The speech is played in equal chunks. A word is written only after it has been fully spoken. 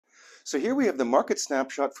So here we have the market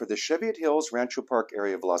snapshot for the Cheviot Hills Rancho Park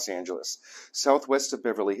area of Los Angeles, southwest of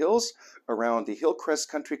Beverly Hills, around the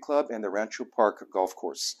Hillcrest Country Club and the Rancho Park golf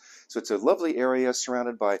course. So it's a lovely area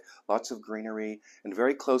surrounded by lots of greenery and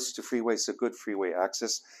very close to freeways, so good freeway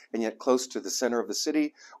access, and yet close to the center of the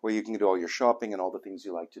city where you can do all your shopping and all the things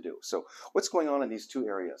you like to do. So what's going on in these two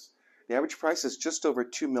areas? The average price is just over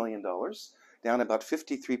 $2 million, down about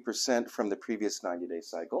 53% from the previous 90-day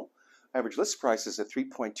cycle. Average list price is at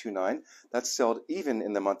 3.29. That's sold even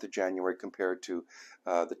in the month of January compared to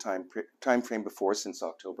the time frame before, since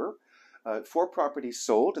October. 4 properties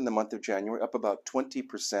sold in the month of January, up about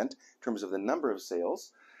 20% in terms of the number of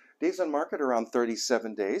sales. Days on market around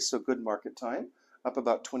 37 days, so good market time, up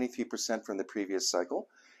about 23% from the previous cycle.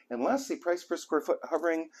 And lastly, price per square foot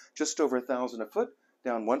hovering just over $1,000 a foot,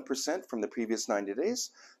 down 1% from the previous 90 days.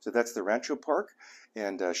 So that's the Rancho Park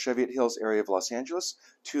and Cheviot Hills area of Los Angeles,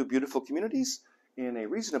 two beautiful communities in a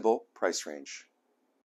reasonable price range.